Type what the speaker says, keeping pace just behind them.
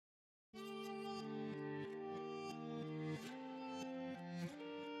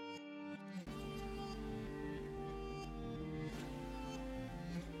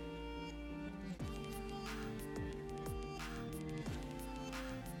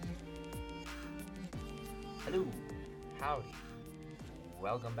Hello, howdy,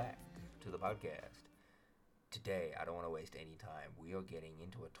 welcome back to the podcast. Today, I don't want to waste any time. We are getting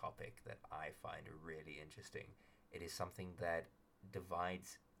into a topic that I find really interesting. It is something that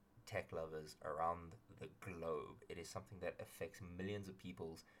divides tech lovers around the globe. It is something that affects millions of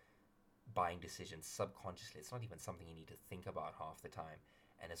people's buying decisions subconsciously. It's not even something you need to think about half the time.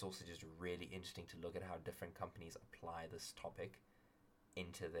 And it's also just really interesting to look at how different companies apply this topic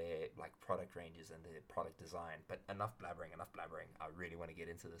into their product ranges and their product design. But enough blabbering. I really want to get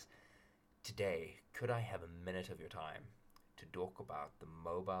into this. Today, could I have a minute of your time to talk about the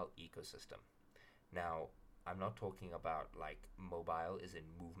mobile ecosystem? Now, I'm not talking about mobile is in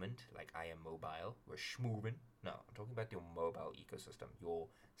movement, like I am mobile, we're schmoving. No, I'm talking about your mobile ecosystem, your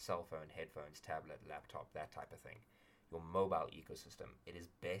cell phone, headphones, tablet, laptop, that type of thing. Your mobile ecosystem. It is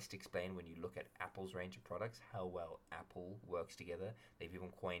best explained when you look at Apple's range of products, how well Apple works together. They've even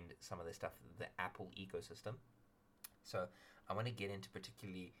coined some of their stuff the Apple ecosystem. So I want to get into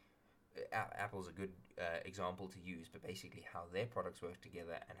particularly Apple's a good example to use, but basically how their products work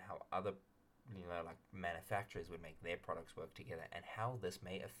together and how other manufacturers would make their products work together and how this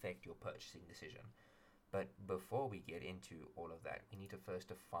may affect your purchasing decision. But before we get into all of that, we need to first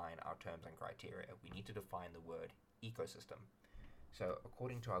define our terms and criteria. We need to define the word ecosystem. So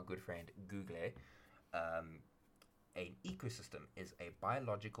according to our good friend Google, an ecosystem is a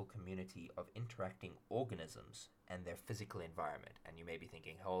biological community of interacting organisms and their physical environment. And you may be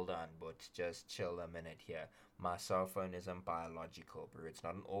thinking, hold on, but just chill a minute here. My cell phone isn't biological, bro. It's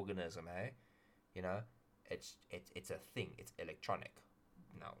not an organism, hey? You know, it's a thing. It's electronic.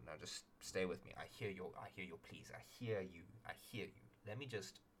 No, just stay with me. I hear your pleas. I hear you. Let me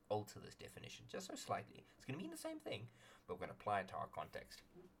just alter this definition just so slightly. It's going to mean the same thing, but we're going to apply it to our context.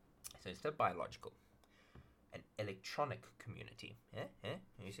 So instead of biological, an electronic community.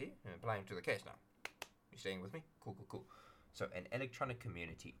 You see? I'm applying to the case now. You staying with me? Cool. So an electronic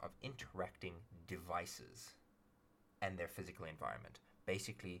community of interacting devices and their physical environment.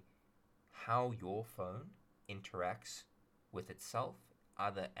 Basically, how your phone interacts with itself,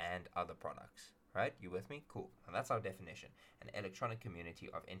 other products. Right? You with me? Cool. And that's our definition. An electronic community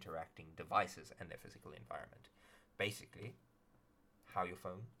of interacting devices and their physical environment. Basically, how your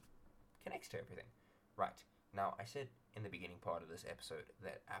phone connects to everything. Right. Now, I said in the beginning part of this episode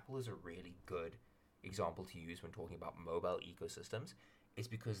that Apple is a really good example to use when talking about mobile ecosystems. It's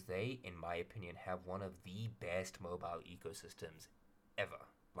because they, in my opinion, have one of the best mobile ecosystems ever.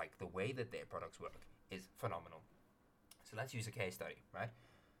 Like, the way that their products work is phenomenal. So let's use a case study, right?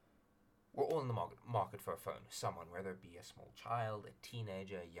 We're all in the market for a phone. Someone, whether it be a small child, a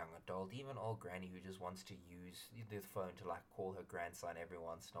teenager, a young adult, even old granny who just wants to use the phone to call her grandson every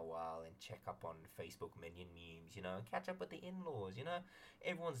once in a while and check up on Facebook minion memes, and catch up with the in-laws,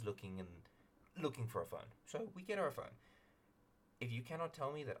 Everyone's looking for a phone. So we get her a phone. If you cannot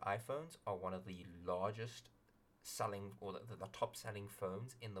tell me that iPhones are one of the largest selling or the top selling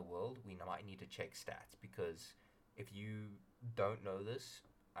phones in the world, we might need to check stats, because if you don't know this,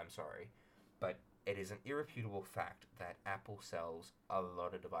 I'm sorry, but it is an irrefutable fact that Apple sells a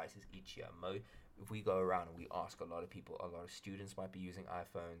lot of devices each year. If we go around and we ask a lot of people, a lot of students might be using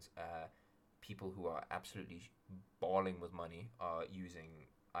iPhones. People who are absolutely balling with money are using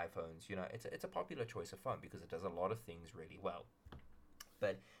iPhones. It's a popular choice of phone because it does a lot of things really well.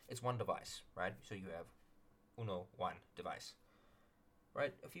 But it's one device, right? So you have one device.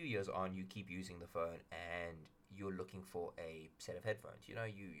 Right, a few years on, you keep using the phone and you're looking for a set of headphones. You're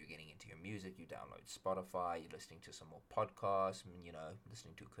getting into your music, you download Spotify, you're listening to some more podcasts,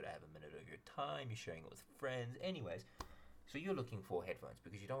 listening to Could I Have a Minute of Your Time, you're sharing it with friends. Anyways, so you're looking for headphones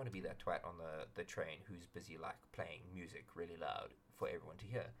because you don't want to be that twat on the train who's busy playing music really loud for everyone to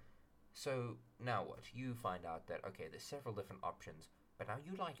hear. So now what? You find out that, okay, there's several different options, but now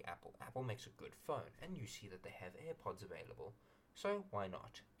you like Apple. Apple makes a good phone, and you see that they have AirPods available. So why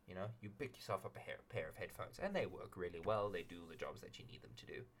not? You pick yourself up a pair of headphones, and they work really well. They do the jobs that you need them to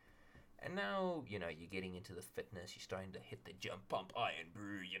do. And now, you're getting into the fitness. You're starting to hit the jump, pump, iron,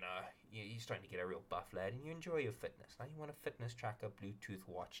 brew, You're starting to get a real buff lad, and you enjoy your fitness. Now you want a fitness tracker, Bluetooth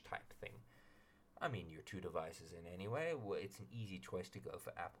watch type thing. I mean, you're two devices in anyway. Well, it's an easy choice to go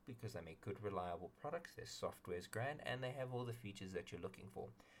for Apple because they make good, reliable products. Their software's grand, and they have all the features that you're looking for.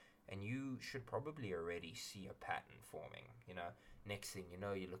 And you should probably already see a pattern forming. Next thing you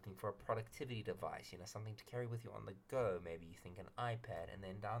know, you're looking for a productivity device, something to carry with you on the go. Maybe you think an iPad, and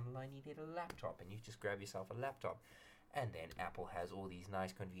then down the line you need a laptop, and you just grab yourself a laptop. And then Apple has all these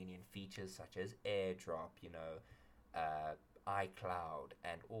nice convenient features such as AirDrop, iCloud,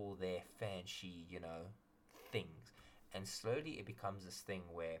 and all their fancy, things. And slowly it becomes this thing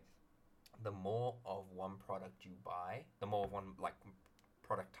where the more of one product you buy, the more of one like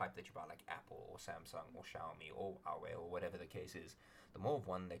product type that you buy, like Apple or Samsung or Xiaomi or Huawei or whatever the case is, the more of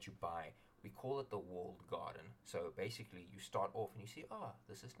one that you buy, we call it the walled garden. So basically, you start off and you see, oh,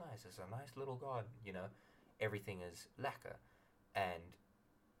 this is nice. It's a nice little garden. Everything is lacquer, and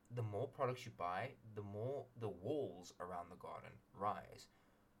the more products you buy, the more the walls around the garden rise.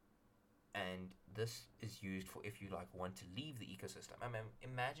 And this is used for if you like want to leave the ecosystem. I mean,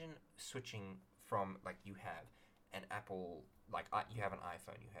 imagine switching from like you have an Apple, like you have an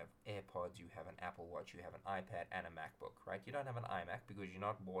iPhone, you have AirPods, you have an Apple Watch, you have an iPad and a MacBook, right? You don't have an iMac because you're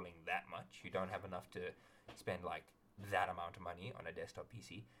not balling that much. You don't have enough to spend like that amount of money on a desktop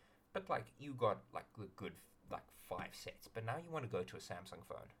PC. But like you got like the good like 5 sets. But now you want to go to a Samsung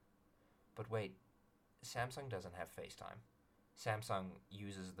phone. But wait, Samsung doesn't have FaceTime. Samsung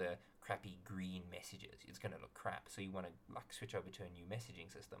uses the crappy green messages. It's gonna look crap. So you want to like switch over to a new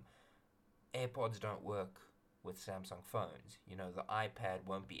messaging system. AirPods don't work with Samsung phones. The iPad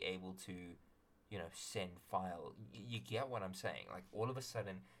won't be able to, send file. You get what I'm saying? Like all of a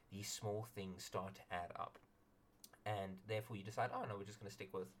sudden, these small things start to add up, and therefore you decide, oh no, we're just gonna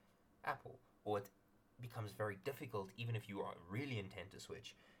stick with Apple. Or it becomes very difficult, even if you are really intent to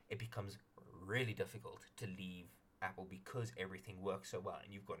switch. It becomes really difficult to leave Apple because everything works so well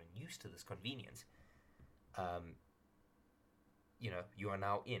and you've gotten used to this convenience. Um, you are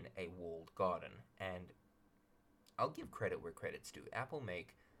now in a walled garden, and I'll give credit where credit's due. Apple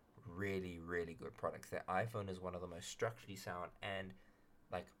make really, really good products. Their iPhone is one of the most structurally sound and,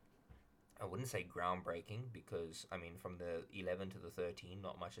 like, I wouldn't say groundbreaking because, I mean, from the 11 to the 13,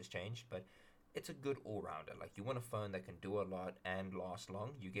 not much has changed, but it's a good all rounder. Like, you want a phone that can do a lot and last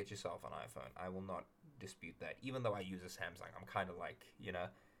long, you get yourself an iPhone. I will not dispute that. Even though I use a Samsung, I'm kind of like,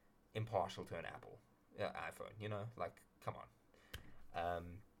 impartial to an Apple iPhone, like, come on. Um,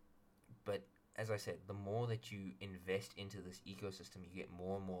 but as I said, the more that you invest into this ecosystem, you get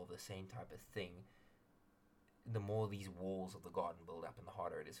more and more of the same type of thing. The more these walls of the garden build up and the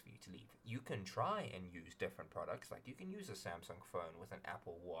harder it is for you to leave. You can try and use different products. Like you can use a Samsung phone with an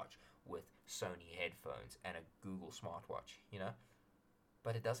Apple Watch, with Sony headphones and a Google smartwatch,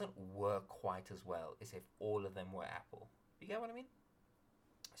 But it doesn't work quite as well as if all of them were Apple. You get what I mean?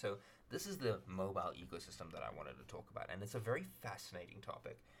 So this is the mobile ecosystem that I wanted to talk about. And it's a very fascinating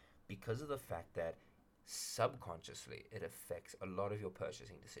topic because of the fact that subconsciously it affects a lot of your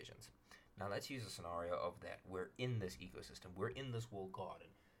purchasing decisions. Now let's use a scenario of that. We're in this ecosystem. We're in this walled garden.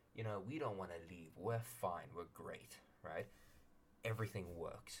 We don't want to leave. We're fine. We're great, right? Everything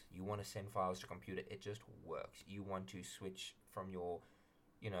works. You want to send files to computer, it just works. You want to switch from your,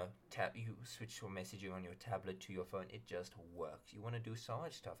 you switch your messaging on your tablet to your phone, it just works. You want to do so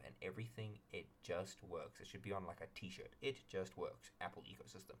much stuff and everything, it just works. It should be on like a t-shirt. It just works. Apple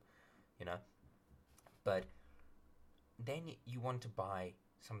ecosystem, But then you want to buy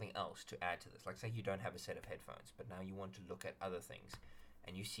something else to add to this. Like say you don't have a set of headphones, but now you want to look at other things.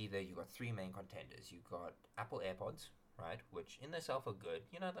 And you see that you've got three main contenders. You've got Apple AirPods, right, which in themselves are good.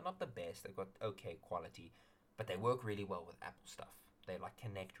 They're not the best. They've got okay quality, but they work really well with Apple stuff. They like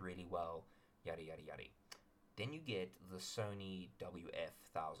connect really well, yada yada yada. Then you get the Sony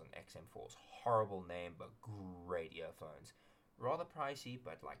WF-1000 XM4s. Horrible name, but great earphones. Rather pricey,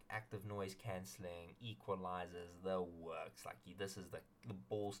 but like active noise cancelling, equalizers, the works. Like this is the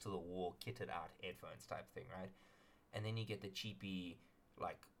balls to the wall, kitted out headphones type thing, right? And then you get the cheapy,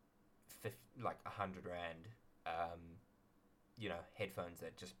 like, like 100 rand, headphones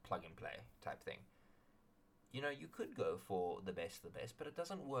that just plug and play type thing. You could go for the best of the best, but it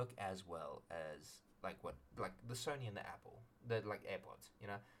doesn't work as well as like the Sony and the Apple, the like AirPods.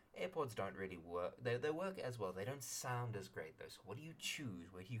 AirPods don't really work. They work as well. They don't sound as great though. So what do you choose?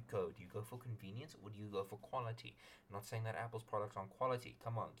 Where do you go? Do you go for convenience or do you go for quality? I'm not saying that Apple's products aren't quality.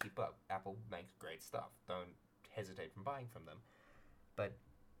 Come on, keep up. Apple makes great stuff. Don't hesitate from buying from them. But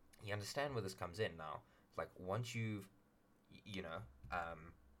you understand where this comes in now. Like once you've,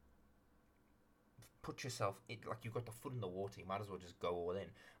 put yourself in, like you've got the foot in the water, you might as well just go all in.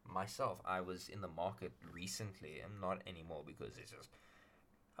 Myself, I was in the market recently. I'm not anymore because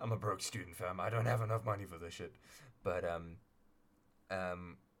I'm a broke student, fam. I don't have enough money for this shit. But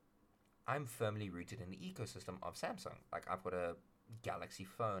I'm firmly rooted in the ecosystem of Samsung. Like I've got a Galaxy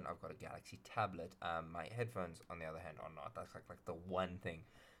phone, I've got a Galaxy tablet. My headphones, on the other hand, are not. That's like the one thing.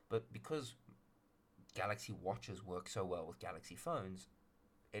 But because Galaxy watches work so well with Galaxy phones,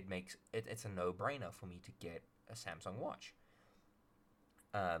 it makes it's a no-brainer for me to get a Samsung watch.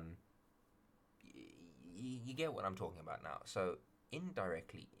 You get what I'm talking about now. So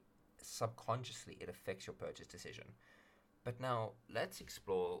indirectly, subconsciously, it affects your purchase decision. But now let's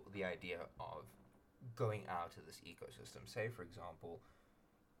explore the idea of going out of this ecosystem. Say, for example,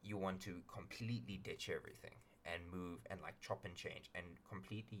 you want to completely ditch everything and move and like chop and change and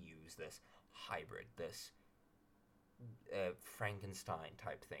completely use this hybrid, this Frankenstein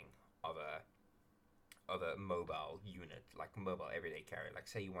type thing of a mobile unit, like mobile everyday carrier. Like,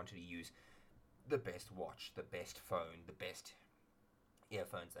 say you wanted to use the best watch, the best phone, the best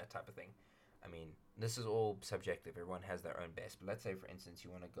earphones, that type of thing. I mean, this is all subjective. Everyone has their own best. But let's say, for instance, you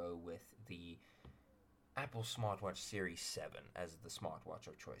want to go with the Apple Smartwatch Series 7 as the smartwatch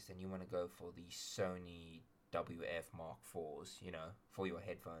of choice, and you want to go for the Sony WF Mark 4s, for your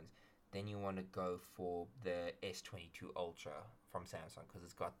headphones. Then you want to go for the S22 Ultra from Samsung because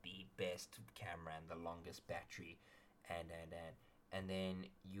it's got the best camera and the longest battery, and then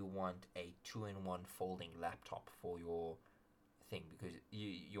you want a two-in-one folding laptop for your thing, because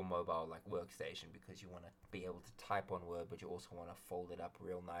your mobile like workstation, because you want to be able to type on Word, but you also want to fold it up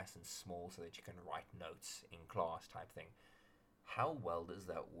real nice and small so that you can write notes in class type thing. How well does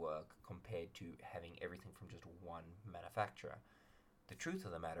that work compared to having everything from just one manufacturer? The truth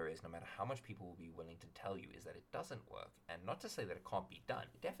of the matter is, no matter how much people will be willing to tell you, is that it doesn't work. And not to say that it can't be done,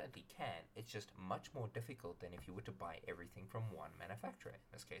 it definitely can. It's just much more difficult than if you were to buy everything from one manufacturer. In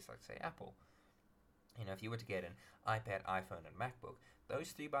this case, like say Apple. If you were to get an iPad, iPhone, and MacBook,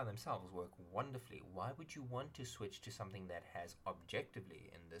 those three by themselves work wonderfully. Why would you want to switch to something that has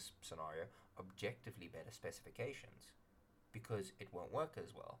objectively, in this scenario, objectively better specifications? Because it won't work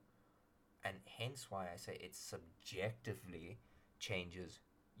as well. And hence why I say it subjectively changes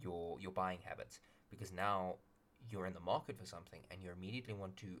your buying habits. Because now you're in the market for something and you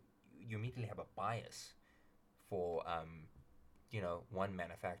immediately have a bias for one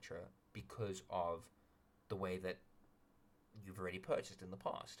manufacturer because of the way that you've already purchased in the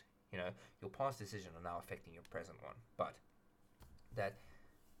past. Your past decision are now affecting your present one. But that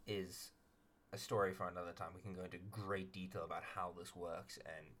is a story for another time. We can go into great detail about how this works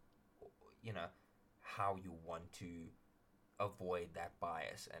and how you want to avoid that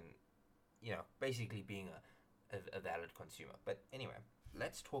bias and basically being a valid consumer. But anyway,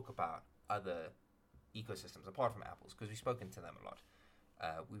 let's talk about other ecosystems apart from Apple's, because we've spoken to them a lot.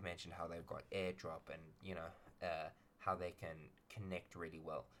 We mentioned how they've got AirDrop and how they can connect really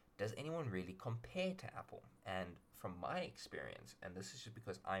well. Does anyone really compare to Apple? And from my experience, and this is just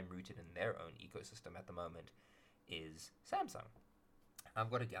because I'm rooted in their own ecosystem at the moment, is Samsung. I've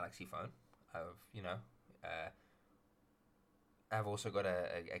got a Galaxy phone. I've also got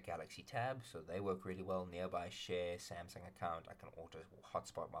a Galaxy Tab, so they work really well. Nearby Share, Samsung account. I can auto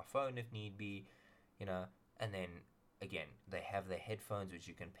hotspot my phone if need be, and then again, they have their headphones, which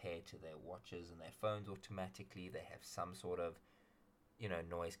you can pair to their watches and their phones automatically. They have some sort of,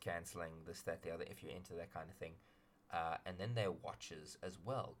 noise cancelling, this, that, the other, if you're into that kind of thing. And then their watches as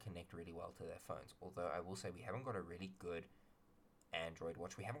well connect really well to their phones. Although I will say we haven't got a really good Android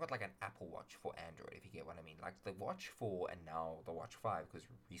watch. We haven't got like an Apple Watch for Android, if you get what I mean. Like the Watch 4 and now the Watch 5, because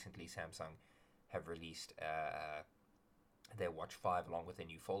recently Samsung have released their Watch 5 along with their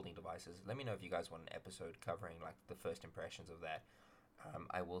new folding devices. Let me know if you guys want an episode covering like the first impressions of that.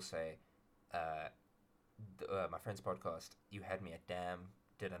 I will say, my friend's podcast, You Had Me at Damn,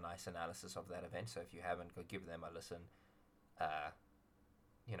 did a nice analysis of that event. So if you haven't, go give them a listen.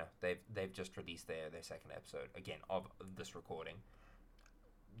 They've just released their second episode again of this recording,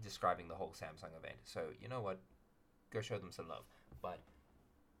 describing the whole Samsung event. So you know what, go show them some love. But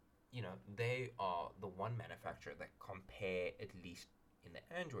they are the one manufacturer that compare, at least in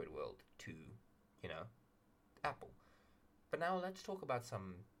the Android world, to, Apple. But now let's talk about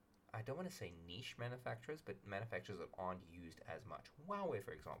some, I don't want to say niche manufacturers, but manufacturers that aren't used as much. Huawei,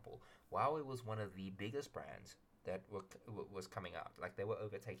 for example. Huawei was one of the biggest brands that was coming out. Like, they were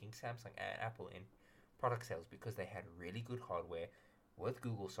overtaking Samsung and Apple in product sales because they had really good hardware with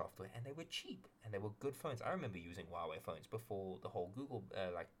Google software, and they were cheap, and they were good phones. I remember using Huawei phones before the whole Google,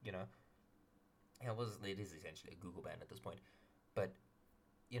 it is essentially a Google band at this point, but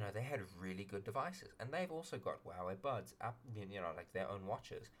they had really good devices, and they've also got Huawei Buds, like their own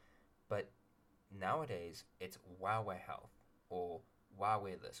watches, but nowadays it's Huawei Health or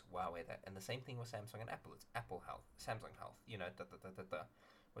Huawei this, Huawei that, and the same thing with Samsung and Apple. It's Apple Health, Samsung Health,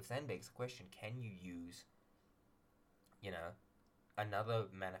 Which then begs the question: can you use, another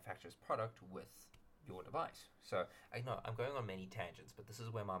manufacturer's product with your device? So I know I'm going on many tangents, but this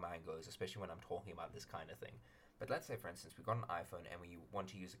is where my mind goes, especially when I'm talking about this kind of thing. But let's say, for instance, we've got an iPhone and we want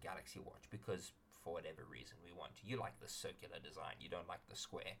to use a Galaxy Watch because for whatever reason we want to. You like the circular design, you don't like the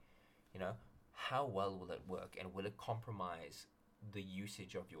square. How well will it work, and will it compromise the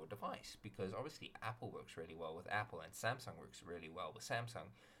usage of your device, because obviously Apple works really well with Apple and Samsung works really well with Samsung.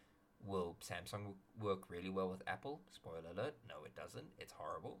 Will Samsung work really well with Apple? Spoiler alert, no it doesn't. It's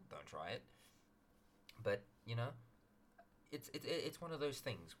horrible. Don't try it. But, it's one of those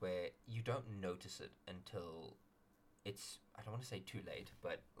things where you don't notice it until it's, I don't want to say too late,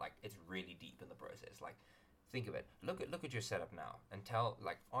 but like it's really deep in the process. Like, think of it. Look at your setup now and tell,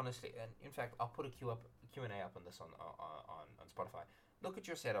 like, honestly. And in fact, I'll put a Q and A up on this on Spotify. Look at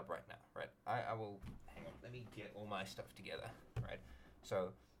your setup right now, right? I will hang on. Let me get all my stuff together, right? So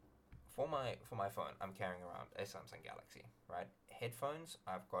for my phone, I'm carrying around a Samsung Galaxy, right? Headphones,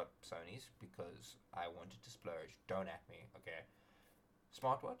 I've got Sony's because I wanted to splurge. Don't at me, okay?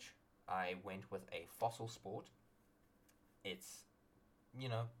 Smartwatch, I went with a Fossil Sport. It's,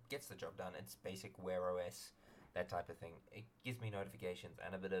 gets the job done. It's basic Wear OS, that type of thing. It gives me notifications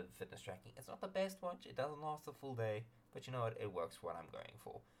and a bit of fitness tracking. It's not the best watch. It doesn't last the full day, but you know what? It works for what I'm going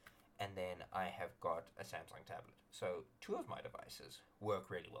for. And then I have got a Samsung tablet. So two of my devices work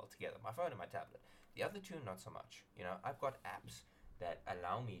really well together, my phone and my tablet. The other two, not so much. I've got apps that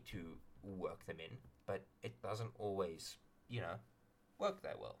allow me to work them in, but it doesn't always, work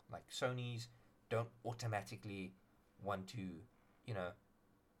that well. Like Sony's don't automatically want to,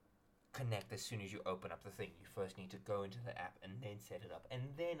 connect as soon as you open up the thing. You first need to go into the app and then set it up, and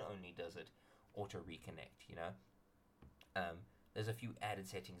then only does it auto reconnect, There's a few added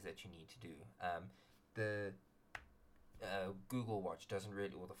settings that you need to do. The Google Watch doesn't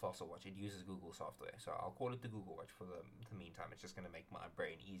really, or the Fossil Watch, it uses Google software. So I'll call it the Google Watch for the meantime. It's just going to make my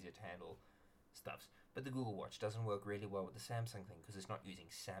brain easier to handle stuffs. But the Google Watch doesn't work really well with the Samsung thing because it's not using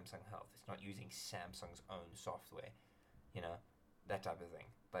Samsung Health. It's not using Samsung's own software, that type of thing.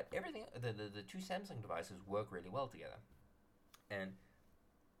 But everything, the two Samsung devices work really well together. And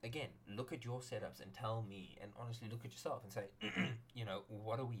again, look at your setups and tell me, and honestly look at yourself and say,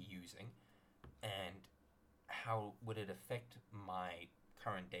 what are we using? And how would it affect my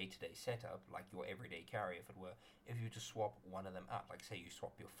current day-to-day setup, like your everyday carry, if it were, if you were to swap one of them out, like say you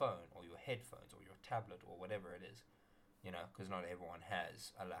swap your phone or your headphones or your tablet or whatever it is, because not everyone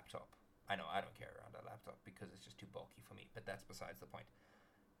has a laptop. I know I don't carry around a laptop because it's just too bulky for me, but that's besides the point,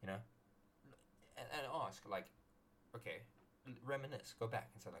 and ask, like, okay, reminisce, go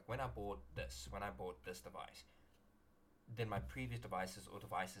back and say, like, when I bought this device, then my previous devices or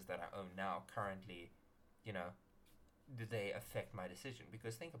devices that I own now currently, do they affect my decision?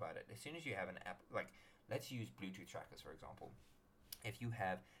 Because think about it, as soon as you have an app, like, let's use Bluetooth trackers, for example. If you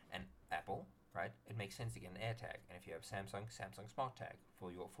have an Apple, right, it makes sense to get an AirTag. And if you have Samsung Smart Tag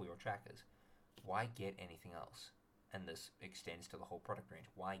for your trackers. Why get anything else? And this extends to the whole product range.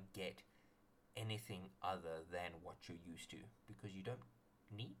 Why get anything other than what you're used to? Because you don't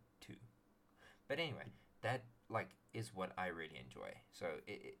need to. But anyway, that, like, is what I really enjoy. So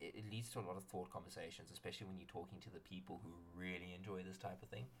it leads to a lot of thought conversations, especially when you're talking to the people who really enjoy this type of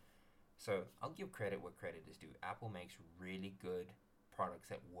thing. So I'll give credit where credit is due. Apple makes really good products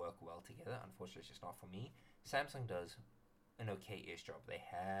that work well together. Unfortunately, it's just not for me. Samsung does an okay-ish job. They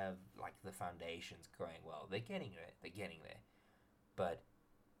have, like, the foundations going well. They're getting there. But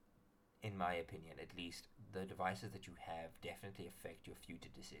in my opinion, at least, the devices that you have definitely affect your future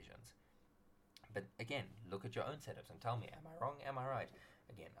decisions. But again, look at your own setups and tell me, am I wrong? Am I right?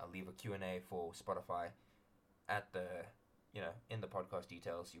 Again, I'll leave a Q&A for Spotify at the, in the podcast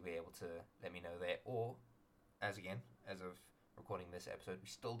details. You'll be able to let me know there. Or, as of recording this episode, we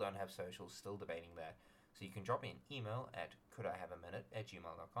still don't have socials, still debating that. So you can drop me an email at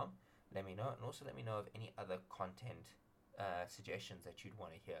couldihaveaminute@gmail.com. Let me know, and also let me know of any other content suggestions that you'd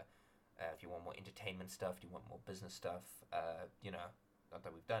want to hear. If you want more entertainment stuff, do you want more business stuff, not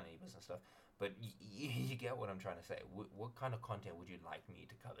that we've done any business stuff, but you get what I'm trying to say. What kind of content would you like me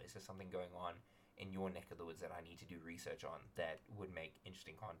to cover? Is there something going on in your neck of the woods that I need to do research on that would make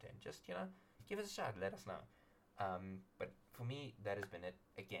interesting content? Just, give us a shout, let us know. But for me, that has been it.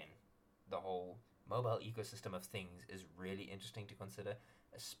 Again, the whole mobile ecosystem of things is really interesting to consider,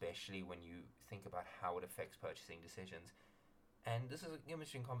 especially when you think about how it affects purchasing decisions. And this is an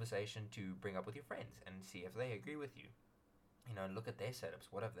interesting conversation to bring up with your friends and see if they agree with you. Look at their setups.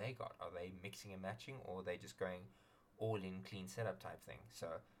 What have they got? Are they mixing and matching, or are they just going all in clean setup type thing? So,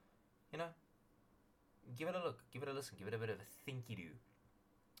 give it a look, give it a listen, give it a bit of a thinky-do.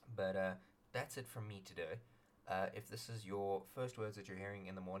 But that's it from me today. If this is your first words that you're hearing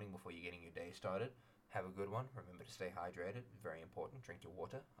in the morning before you're getting your day started, have a good one. Remember to stay hydrated. Very important. Drink your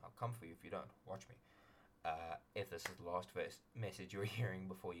water. I'll come for you if you don't. Watch me. If this is the last message you're hearing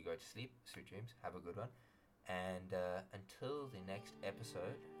before you go to sleep, sweet dreams. Have a good one. And until the next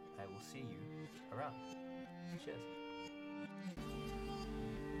episode, I will see you around. Cheers.